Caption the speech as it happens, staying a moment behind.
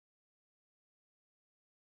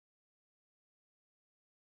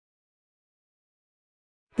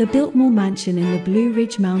The Biltmore Mansion in the Blue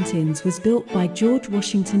Ridge Mountains was built by George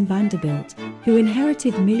Washington Vanderbilt, who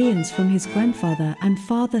inherited millions from his grandfather and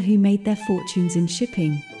father, who made their fortunes in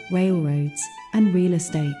shipping, railroads, and real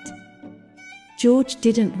estate. George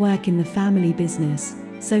didn't work in the family business,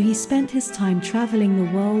 so he spent his time traveling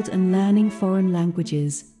the world and learning foreign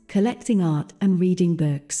languages, collecting art, and reading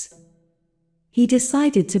books. He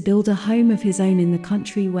decided to build a home of his own in the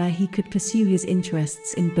country where he could pursue his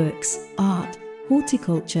interests in books, art,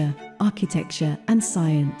 horticulture, architecture, and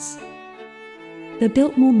science. The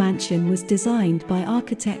Biltmore Mansion was designed by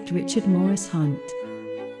architect Richard Morris Hunt.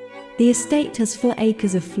 The estate has 4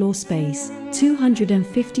 acres of floor space,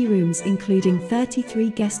 250 rooms including 33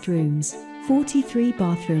 guest rooms, 43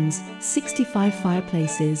 bathrooms, 65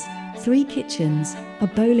 fireplaces, 3 kitchens, a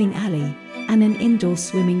bowling alley, and an indoor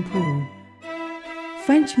swimming pool.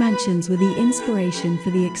 French mansions were the inspiration for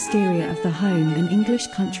the exterior of the home, and English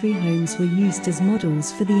country homes were used as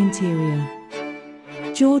models for the interior.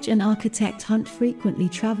 George and architect Hunt frequently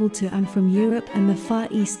traveled to and from Europe and the Far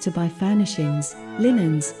East to buy furnishings,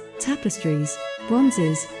 linens, tapestries,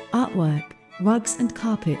 bronzes, artwork, rugs, and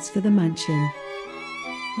carpets for the mansion.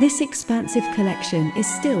 This expansive collection is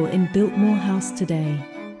still in Biltmore House today.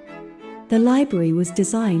 The library was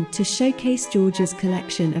designed to showcase George's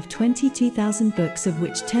collection of 22,000 books, of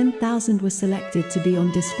which 10,000 were selected to be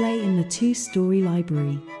on display in the 2-story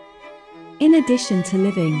library. In addition to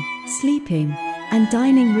living, sleeping, and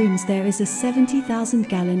dining rooms, there is a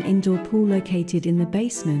 70,000-gallon indoor pool located in the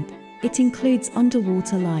basement. It includes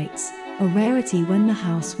underwater lights, a rarity when the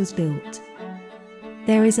house was built.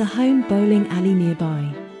 There is a home bowling alley nearby.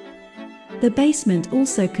 The basement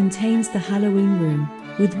also contains the Halloween room,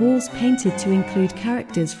 with walls painted to include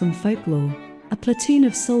characters from folklore, a platoon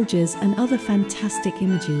of soldiers, and other fantastic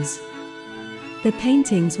images. The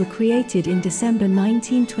paintings were created in December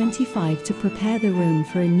 1925 to prepare the room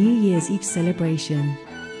for a New Year's Eve celebration.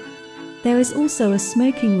 There is also a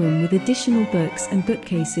smoking room with additional books and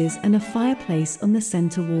bookcases and a fireplace on the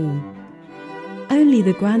center wall. Only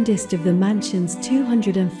the grandest of the mansion's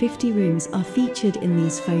 250 rooms are featured in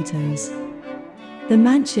these photos. The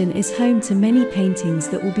mansion is home to many paintings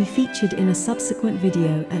that will be featured in a subsequent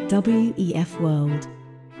video at WEF World.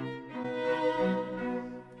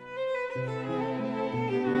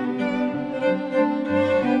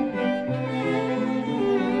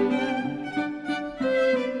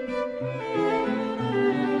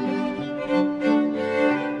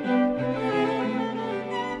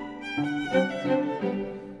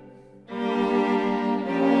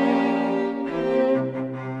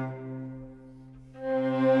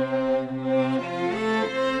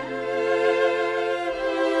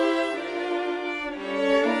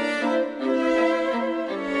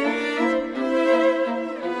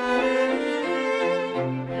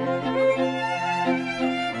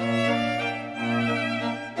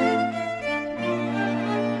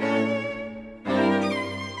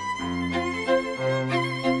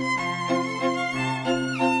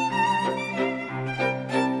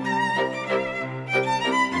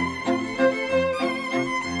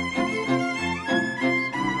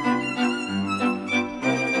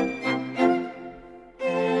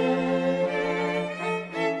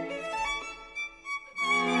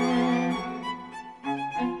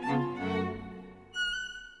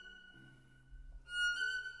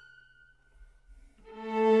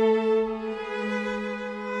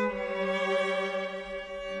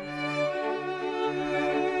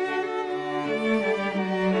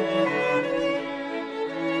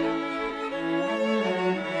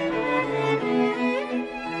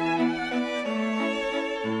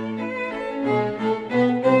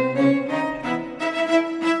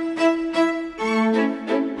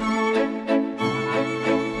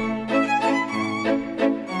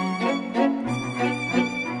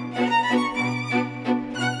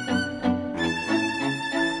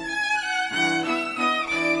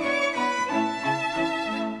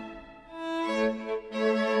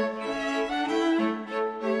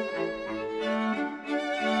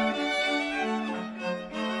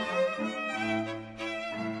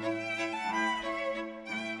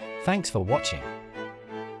 Thanks for watching.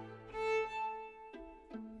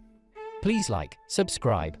 Please like,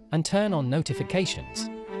 subscribe, and turn on notifications.